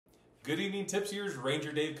Good evening, Tipsiers.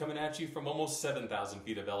 Ranger Dave coming at you from almost 7,000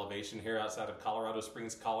 feet of elevation here outside of Colorado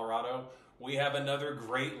Springs, Colorado. We have another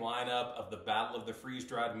great lineup of the Battle of the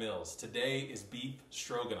Freeze-Dried Meals. Today is Beef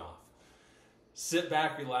Stroganoff. Sit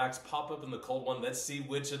back, relax, pop up in the cold one. Let's see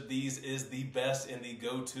which of these is the best and the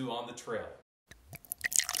go-to on the trail.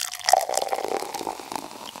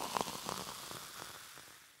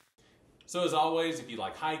 So as always, if you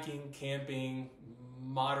like hiking, camping,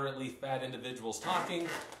 moderately fat individuals talking,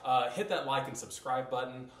 hit that like and subscribe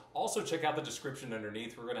button. Also check out the description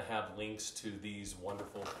underneath. We're going to have links to these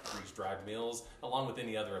wonderful freeze-dried meals along with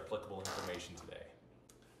any other applicable information today.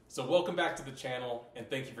 So welcome back to the channel and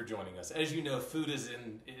thank you for joining us. As you know, food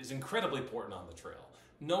is incredibly important on the trail.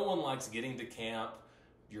 No one likes getting to camp,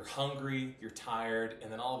 you're hungry, you're tired,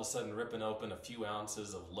 and then all of a sudden ripping open a few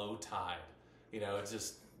ounces of low tide. You know,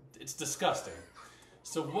 it's disgusting.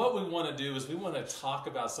 So what we want to do is we want to talk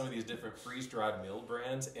about some of these different freeze-dried meal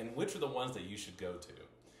brands and which are the ones that you should go to.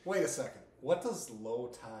 Wait a second. What does low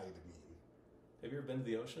tide mean? Have you ever been to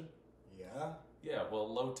the ocean? Yeah? Yeah,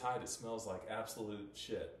 well, low tide, it smells like absolute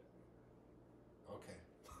shit. Okay.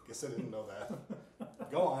 Guess I didn't know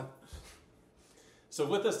that. Go on. So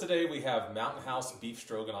with us today, we have Mountain House Beef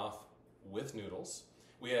Stroganoff with noodles.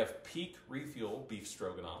 We have Peak Refuel Beef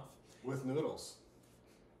Stroganoff. With noodles.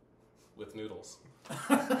 With noodles.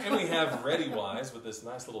 And we have Ready Wise with this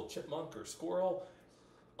nice little chipmunk or squirrel.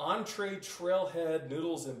 Entree trailhead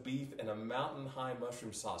noodles and beef and a mountain high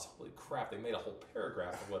mushroom sauce. Holy crap, they made a whole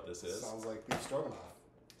paragraph of what this is. Sounds like beef stroganoff.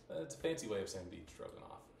 It's a fancy way of saying beef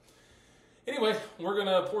stroganoff. Anyway, we're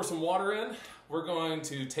gonna pour some water in. We're going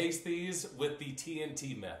to taste these with the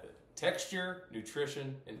TNT method. Texture,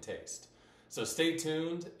 nutrition, and taste. So stay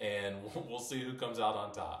tuned and we'll see who comes out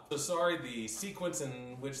on top. So sorry, the sequence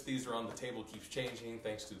in which these are on the table keeps changing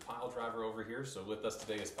thanks to Pile Driver over here. So with us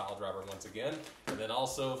today is Pile Driver once again. And then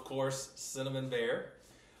also, of course, Cinnamon Bear.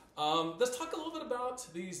 Let's talk a little bit about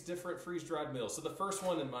these different freeze-dried meals. So the first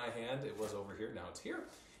one in my hand, it was over here, now it's here,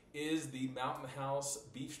 is the Mountain House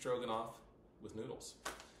Beef Stroganoff with noodles.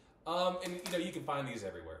 And you know, you can find these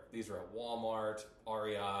everywhere. These are at Walmart,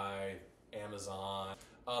 REI, Amazon.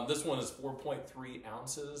 This one is 4.3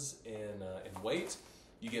 ounces in weight.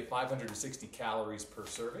 You get 560 calories per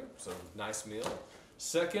serving, so nice meal.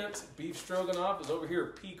 Second, beef stroganoff is over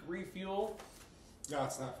here, Peak Refuel. No,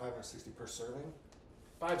 it's not 560 per serving.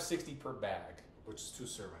 560 per bag. Which is 2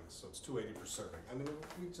 servings, so it's 280 per serving. I mean,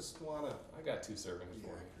 we just want to... I got 2 servings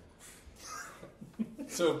for you.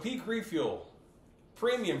 So Peak Refuel,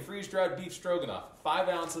 premium freeze-dried beef stroganoff, 5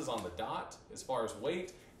 ounces on the dot as far as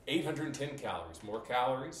weight. 810 calories, more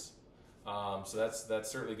calories. So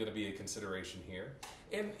that's certainly going to be a consideration here.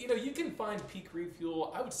 And you know, you can find Peak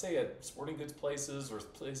Refuel, I would say at sporting goods places or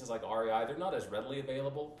places like REI. They're not as readily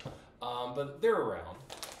available, but they're around.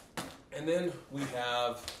 And then we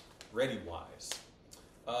have Ready Wise.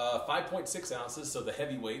 5.6 ounces, so the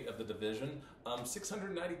heavyweight of the division.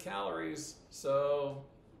 690 calories, so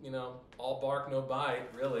you know, all bark, no bite,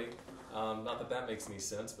 really. Not that that makes any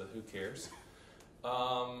sense, but who cares?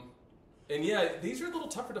 And yeah, these are a little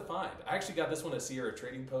tougher to find. I actually got this one at Sierra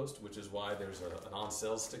Trading Post, which is why there's an on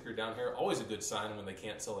sale sticker down here. Always a good sign when they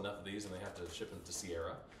can't sell enough of these and they have to ship them to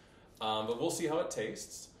Sierra. But we'll see how it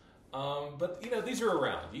tastes. But you know, these are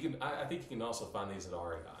around. I think you can also find these at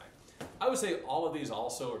REI. I would say all of these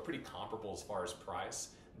also are pretty comparable as far as price.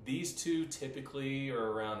 These two typically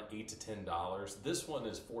are around $8 to $10. This one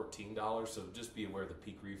is $14, so just be aware the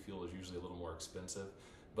Peak Refuel is usually a little more expensive.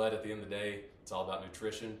 But at the end of the day, it's all about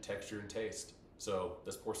nutrition, texture, and taste. So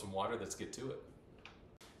let's pour some water, let's get to it.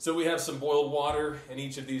 So we have some boiled water in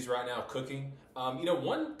each of these right now cooking. You know,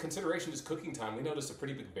 one consideration is cooking time. We noticed a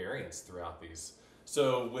pretty big variance throughout these.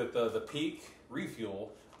 So with the Peak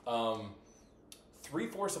Refuel,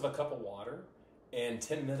 3/4 of a cup of water and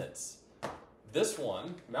 10 minutes. This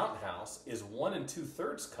one, Mountain House, is 1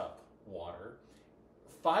 2/3 cup water.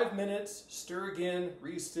 5 minutes, stir again,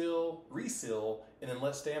 reseal, and then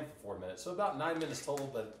let stand for 4 minutes. So about 9 minutes total,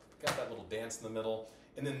 but got that little dance in the middle.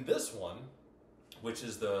 And then this one, which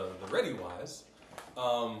is the Ready Wise,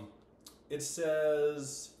 it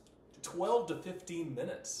says 12 to 15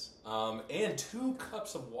 minutes and 2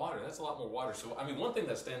 cups of water. That's a lot more water. So, I mean, one thing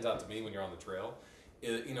that stands out to me when you're on the trail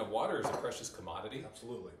is, you know, water is a precious commodity.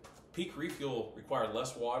 Absolutely. Peak Refuel required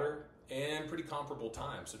less water and pretty comparable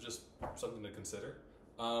time. So just something to consider.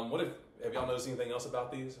 Have y'all noticed anything else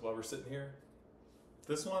about these while we're sitting here?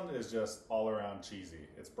 This one is just all around cheesy.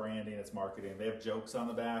 It's branding, it's marketing. They have jokes on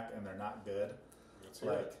the back and they're not good.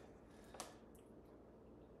 Like,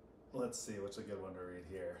 let's see, what's a good one to read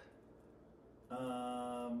here?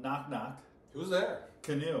 Knock knock. Who's there?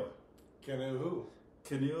 Canoe. Canoe who?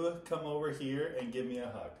 Can you come over here and give me a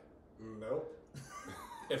hug? Nope.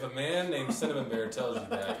 If a man named Cinnamon Bear tells you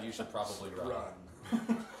that, you should probably run.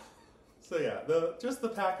 So yeah, just the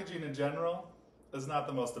packaging in general is not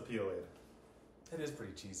the most appealing. It is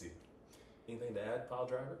pretty cheesy. Anything to add, Pile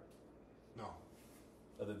Driver? No.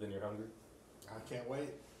 Other than you're hungry? I can't wait.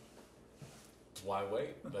 Why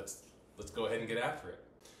wait? Let's go ahead and get after it.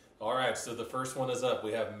 All right, so the first one is up.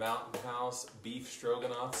 We have Mountain House Beef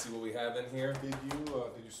Stroganoff. See what we have in here. Did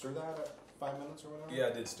you stir that at 5 minutes or whatever? Yeah,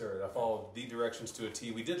 I did stir it. I followed the directions to a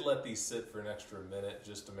T. We did let these sit for an extra minute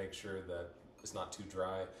just to make sure that it's not too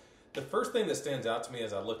dry. The first thing that stands out to me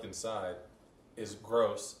as I look inside is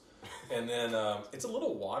gross, and then it's a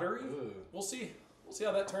little watery. Ooh. We'll see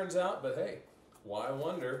how that turns out. But hey, why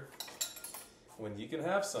wonder when you can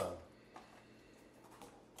have some?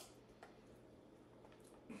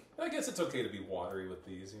 I guess it's okay to be watery with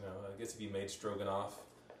these, you know. I guess if you made stroganoff,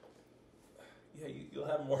 yeah, you'll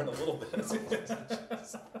have more in a little bit.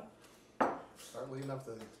 Hardly enough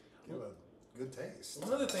to give a good taste.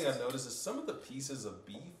 One other thing I've noticed is some of the pieces of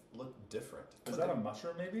beef look different. Is that a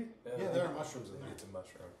mushroom, maybe? Yeah, there are mushrooms in Maybe there. it's a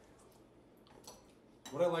mushroom.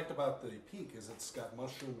 What I liked about the peak is it's got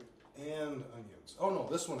mushroom and onions. Oh no,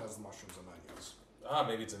 this one has the mushrooms and onions. Ah,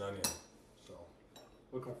 maybe it's an onion. So,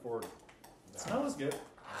 looking forward. Smells good.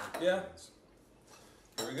 Yeah.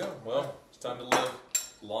 Here we go. Well, it's time to live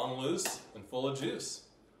long, loose, and full of juice.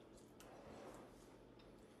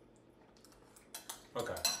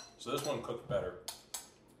 Okay, so this one cooked better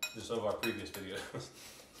than some of our previous videos.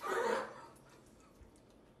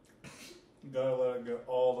 You gotta let it get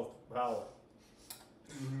all the palate.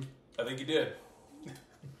 I think you did.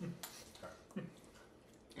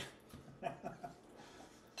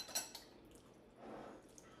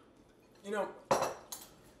 You know,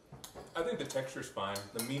 I think the texture's fine.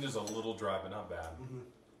 The meat is a little dry, but not bad. Mm-hmm.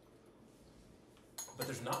 But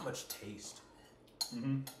there's not much taste.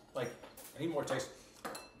 Mm-hmm. Like, I need more taste.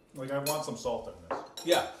 Like, I want some salt in this.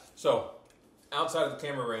 Yeah, so outside of the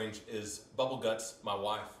camera range is Bubble Guts, my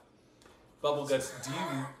wife. Bubble Guts,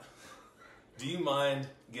 do you mind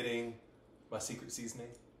getting my secret seasoning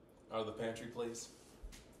out of the pantry, please?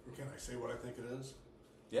 Can I say what I think it is?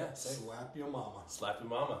 Yeah, say Slap your mama. slap your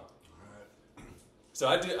mama. Alright. So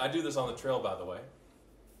I do this on the trail, by the way.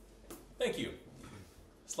 Thank you.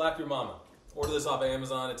 Slap your mama. Order this off of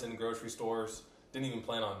Amazon. It's in grocery stores. Didn't even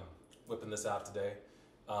plan on whipping this out today,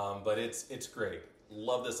 but it's great.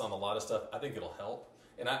 Love this on a lot of stuff. I think it'll help.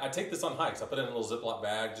 And I take this on hikes. I put it in a little Ziploc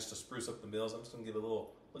bag just to spruce up the meals. I'm just gonna give it a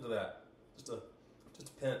little. Look at that. Just a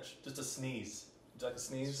pinch. Just a sneeze. Would you like a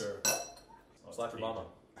sneeze? Sure. Slap your mama.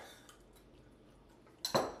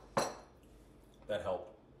 That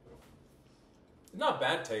helped. Not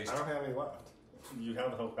bad taste. I don't have any left. You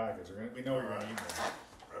have the whole package. We know what you're gonna eat.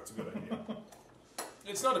 That's a good idea.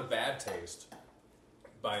 It's not a bad taste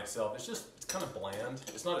by itself. It's kind of bland.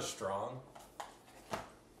 It's not as strong.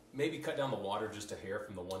 Maybe cut down the water just a hair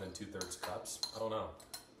from the 1 2/3 cups. I don't know.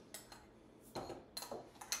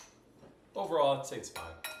 Overall, I'd say it's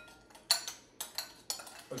fine.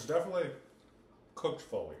 It's definitely cooked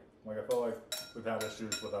fully. Like, I feel like we've had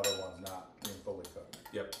issues with other ones not being fully cooked.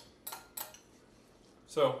 Yep.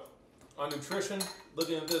 So, on nutrition,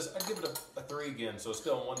 looking at this, I'd give it a 3 again. So,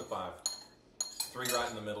 scale of 1 to 5. 3 right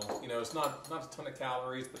in the middle. You know, it's not a ton of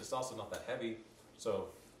calories, but it's also not that heavy. So,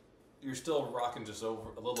 you're still rocking just a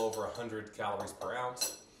little over 100 calories per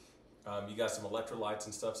ounce. You got some electrolytes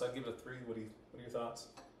and stuff, so I'd give it a 3. What are your thoughts?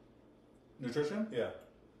 Nutrition? Yeah.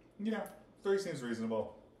 Yeah. 3 seems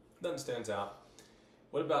reasonable. Nothing stands out.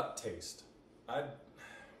 What about taste?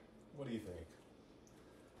 What do you think?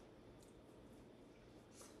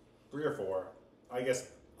 3 or 4. I guess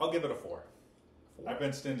I'll give it a 4. 4? I've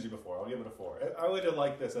been stingy before. I'll give it a 4. I would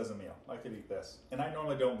like this as a meal. I could eat this. And I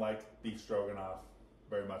normally don't like beef stroganoff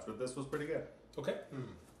very much, but this was pretty good. Okay.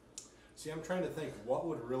 See, I'm trying to think what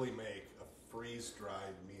would really make a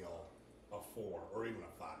freeze-dried meal a 4 or even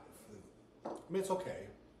a 5. I mean, it's okay.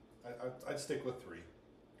 I'd stick with 3.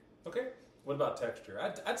 Okay. What about texture?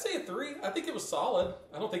 I'd say a 3. I think it was solid.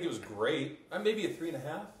 I don't think it was great. Maybe a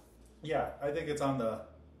 3.5. Yeah, I think it's on the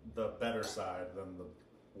better side than the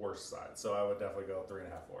worst side. So I would definitely go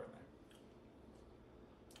 3.5, 4 in there.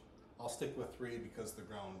 I'll stick with 3 because the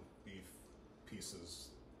ground beef pieces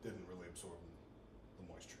didn't really absorb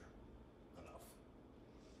the moisture enough.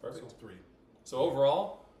 Perfect. So 3. So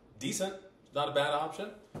overall, decent. Not a bad option.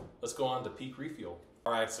 Let's go on to Peak Refuel.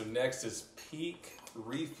 All right, so next is Peak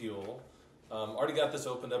Refuel. Already got this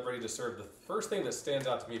opened up, ready to serve. The first thing that stands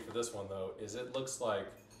out to me for this one, though, is it looks like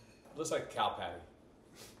a cow patty.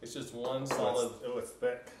 It's just one solid. Oh, it's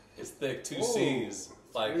thick. It's thick, 2 Whoa. C's.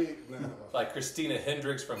 like Christina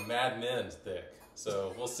Hendricks from Mad Men thick.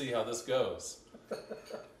 So we'll see how this goes.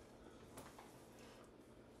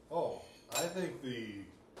 Oh, I think the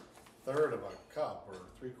third of a cup or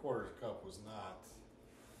 3/4 cup was not.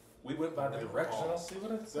 We went by the directions. I'll see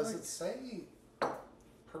what it Does it say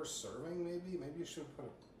per serving? Maybe you should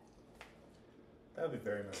put. That would be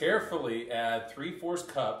very nice. Carefully add 3/4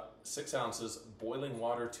 cup, 6 ounces boiling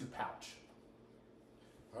water to pouch.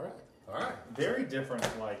 All right. All right. Very different,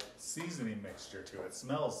 like seasoning mixture to it. It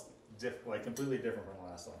smells like completely different from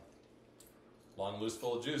the last one. Long, loose,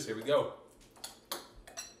 full of juice. Here we go.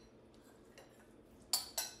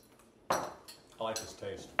 I like this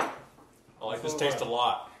taste. I like this taste a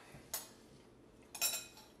lot.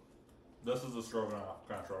 This is the stroganoff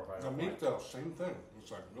kind of stroganoff. The meat though, same thing.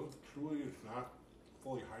 It's like really, truly, it's not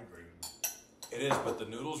fully hydrated. It is, but the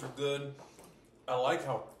noodles are good. I like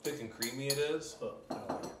how thick and creamy it is. I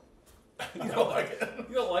like it. You don't like it?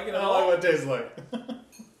 You don't like it I at don't like all? what it tastes like.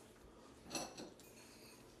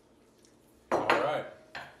 All right.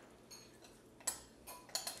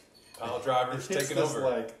 Pile driver's It hits taking this, over.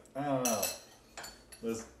 like, I don't know.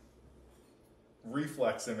 This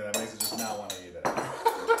reflex in me that makes it just not want to eat it.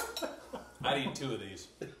 I'd eat 2 of these.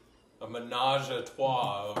 A menage a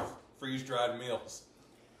trois of freeze-dried meals.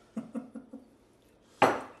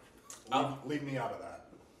 Leave me out of that.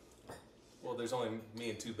 Well, there's only me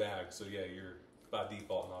and 2 bags, so yeah, you're by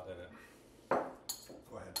default not in it.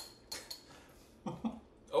 Go ahead.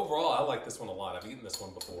 Overall, I like this one a lot. I've eaten this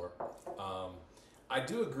one before. I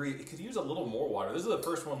do agree, it could use a little more water. This is the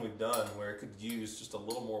first one we've done where it could use just a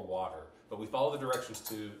little more water, but we followed the directions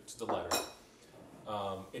to the letter.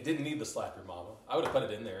 It didn't need the slap your mama. I would have put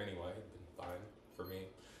it in there anyway. It'd been fine for me.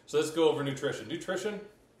 So let's go over nutrition. Nutrition,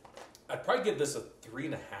 I'd probably give this a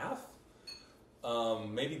 3.5.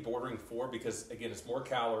 Maybe bordering 4 because again, it's more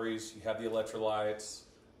calories. You have the electrolytes,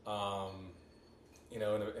 you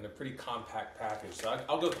know, in a pretty compact package. So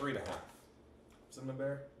I'll go 3.5. Cinnamon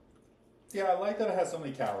Bear? Yeah, I like that it has so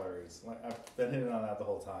many calories. Like, I've been hitting on that the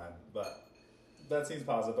whole time, but that seems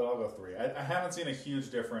positive, but I'll go 3. I haven't seen a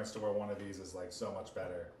huge difference to where one of these is like so much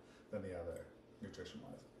better than the other,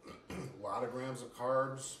 nutrition-wise. A lot of grams of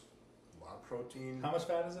carbs, a lot of protein. How much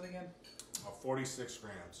fat is it again? 46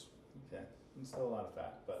 grams. Okay, it's still a lot of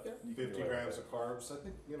fat, but Yeah. you can 50 do away grams with of carbs. I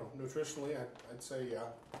think, nutritionally, I'd say,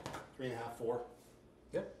 3.5, 4.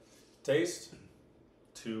 Yep. Taste? it.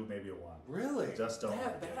 2, maybe a 1. Really? Just don't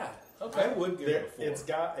That like it. bad. I Okay. would give it a 4. It's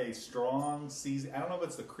got a strong season. I don't know if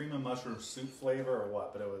it's the cream and mushroom soup flavor or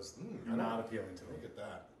what, but it was not appealing to me. Look at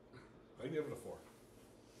that. I'd give it a 4.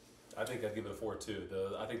 I think I'd give it a 4 too.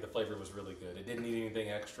 I think the flavor was really good. It didn't need anything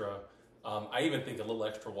extra. I even think a little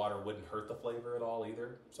extra water wouldn't hurt the flavor at all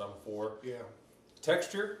either. So I'm a 4. Yeah.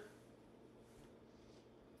 Texture?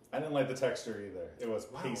 I didn't like the texture either. It was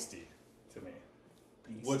Wow. pasty to me.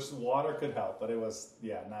 Which water could help, but it was,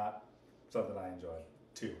 not something I enjoyed.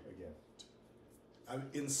 2, again.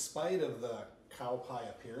 In spite of the cow pie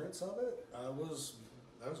appearance of it, I was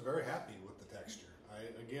very happy with the texture.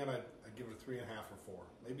 I'd give it a 3.5 or 4,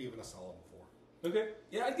 maybe even a solid 4. Okay.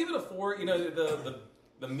 Yeah, I'd give it a 4. You know,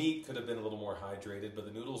 the meat could have been a little more hydrated, but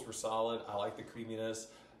the noodles were solid. I like the creaminess.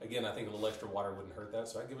 Again, I think a little extra water wouldn't hurt that,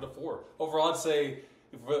 so I'd give it a 4. Overall, I'd say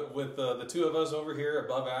with the 2 of us over here,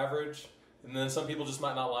 above average. And then some people just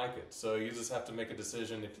might not like it. So you just have to make a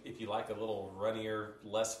decision. If you like a little runnier,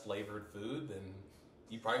 less flavored food, then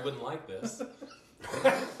you probably wouldn't like this.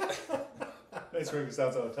 Thanks for making it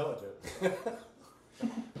sound so intelligent.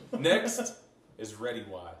 Next is Ready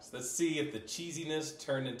Wise. Let's see if the cheesiness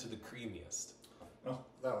turned into the creamiest. Oh,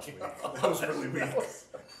 That was weak. That was really weak.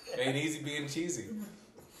 Ain't easy being cheesy.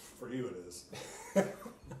 For you, it is.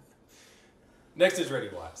 Next is Ready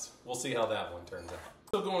Wise. We'll see how that one turns out.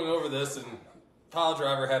 Still going over this, and Pile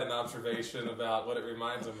Driver had an observation about what it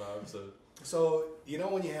reminds him of. So,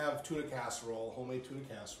 when you have tuna casserole, homemade tuna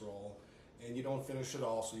casserole, and you don't finish it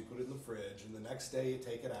all, so you put it in the fridge, and the next day you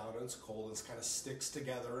take it out and it's cold and it kind of sticks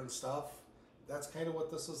together and stuff. That's kind of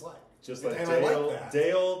what this is like. just like And I like Dale, that.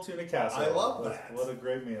 Dale tuna casserole. I love that. What a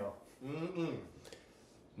great meal. Mm-mm.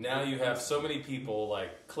 Now you have so many people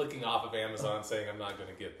like clicking off of Amazon saying, I'm not going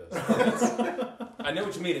to get this. I know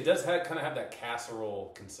what you mean. It does kind of have that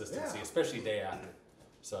casserole consistency, Yeah. especially day after.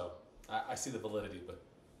 So I see the validity, but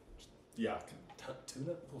Yeah.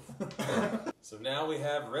 tuna? Oof. So now we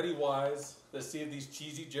have Ready Wise. Let's see if these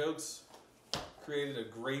cheesy jokes created a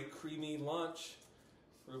great creamy lunch.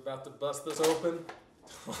 We're about to bust this open.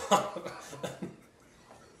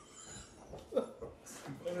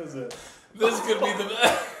 What is it? This could be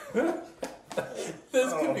the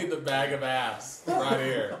this could be the bag of ass right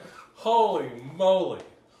here. Holy moly.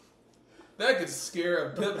 That could scare a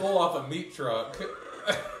pit bull off a meat truck.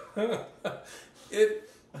 It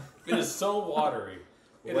is so watery.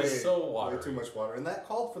 It is so watery. Way too much water. And that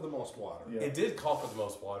called for the most water. Yeah. It did call for the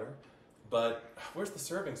most water, but where's the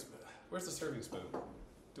serving spoon? Where's the serving spoon?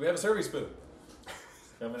 Do we have a serving spoon?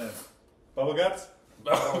 Coming in. Bubble guts?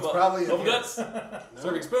 It's probably Bubble guts?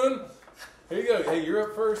 Serving spoon? Here you go. Hey, you're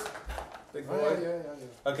up first. Big boy. Oh,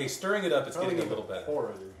 yeah. Okay, stirring it up, it's Probably getting a need little to better. pour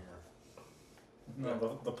it in here.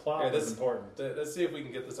 No, the plot Here, is important. Let's see if we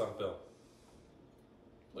can get this on film.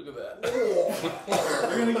 Look at that.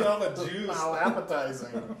 You're gonna get all the juice. How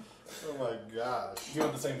appetizing. Oh my gosh. Do you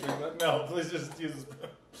want the same treatment? No, please just use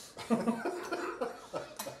this.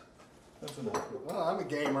 That's enough. Well, I'm a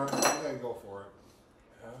gamer. I'm going to go for it.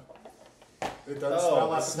 It doesn't Oh, smell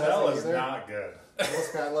the appetizing smell is either. not good.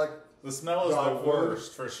 It's kind of like The smell is Dog the food.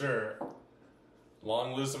 worst for sure.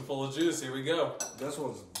 Long, loose, and full of juice. Here we go. this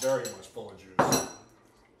one's very much full of juice.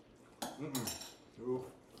 Ooh.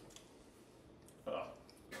 Oh.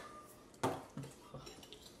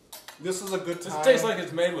 This is a good This time. tastes like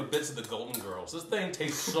it's made with bits of the Golden Girls. This thing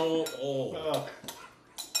tastes so old.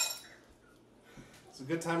 It's a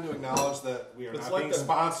good time to acknowledge that we are It's not like being the-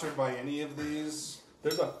 sponsored by any of these.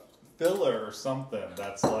 There's a filler or something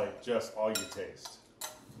that's like just all you taste.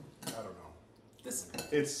 I don't know. This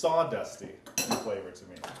It's sawdusty in flavor to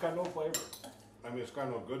me. It's got no flavor. I mean, it's got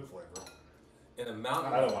no good flavor. in a I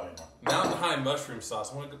mountain don't want any more. high mushroom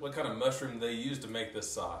sauce. I wonder what kind of mushroom they use to make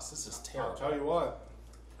this sauce. This is I'll terrible. tell you what.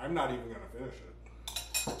 I'm not even going to finish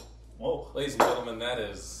it. Whoa. Ladies and gentlemen, that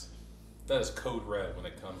is code red when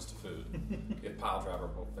it comes to food. If Pile Driver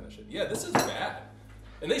won't finish it. Yeah, this is bad.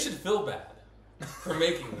 And they should feel bad for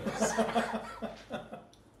making this.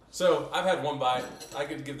 So, I've had one bite. I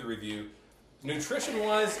could give the review.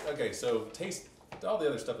 Nutrition-wise, okay, so taste, all the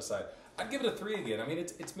other stuff aside, I'd give it a 3 again. I mean,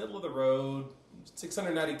 it's middle of the road,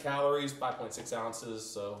 690 calories, 5.6 ounces,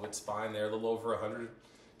 so it's fine there, a little over 100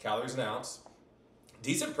 calories an ounce.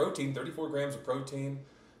 Decent protein, 34 grams of protein,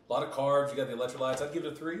 a lot of carbs, you got the electrolytes. I'd give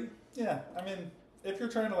it a 3. Yeah, I mean, if you're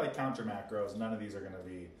trying to like count your macros, none of these are going to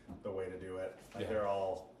be the way to do it. Like Yeah. they're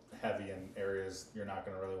all heavy in areas you're not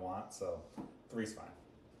going to really want, so 3's fine.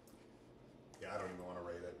 Yeah, I don't even want to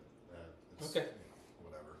rate it. It's, Okay.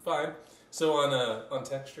 Whatever. Fine. So on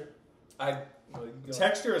texture, well, you can go.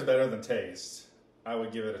 Texture is better than taste. I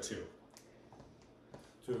would give it a 2.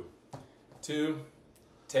 2. 2.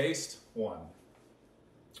 Taste. 1.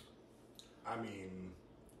 I mean,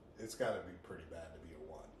 it's got to be pretty bad to be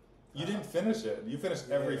a 1. You didn't finish it. You finished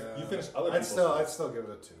Yeah. You finished other I'd people's. I'd still give it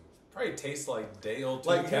a 2. Probably tastes like day-old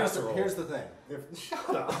Like casserole. here's the thing.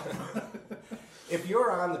 Shut up. If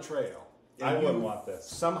you're on the trail, and I wouldn't you want this.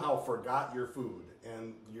 somehow forgot your food,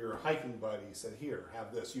 and your hiking buddy said, "Here,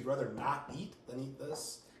 have this." You'd rather not eat than eat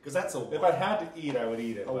this, because that's a 1. If I had to eat, I would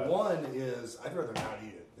eat it. A but 1 is I'd rather not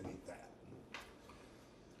eat it than eat that.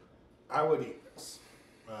 I would eat this,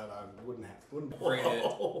 but I wouldn't have. Wouldn't Rate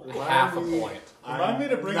it Remind half a me- point. Remind me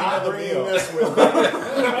to bring not another bringing meal. this with me.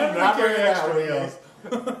 I'm Not carry bringing that extra with me. meals.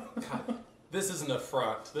 God, this is an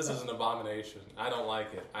affront. This is an abomination. I don't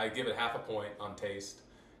like it. I give it half a point on taste.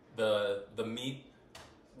 The meat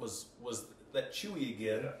was that chewy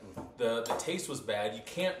again. The taste was bad. You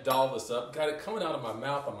can't doll this up. Got it coming out of my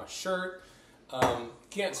mouth on my shirt.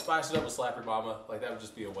 Can't spice it up with Slap Your Mama. Like that would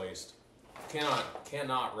just be a waste.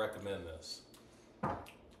 Cannot recommend this.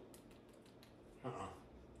 No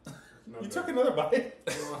You good. took another bite.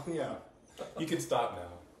 Well, yeah. You can stop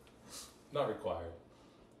now. Not required.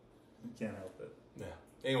 You can't help it. Yeah.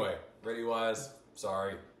 Anyway, ready wise,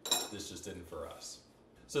 sorry, this just isn't for us.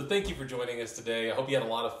 So thank you for joining us today. I hope you had a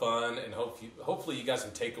lot of fun, and hopefully you got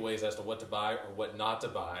some takeaways as to what to buy or what not to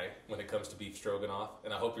buy when it comes to beef stroganoff.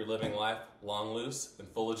 And I hope you're living life long, loose, and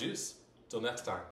full of juice. Till next time.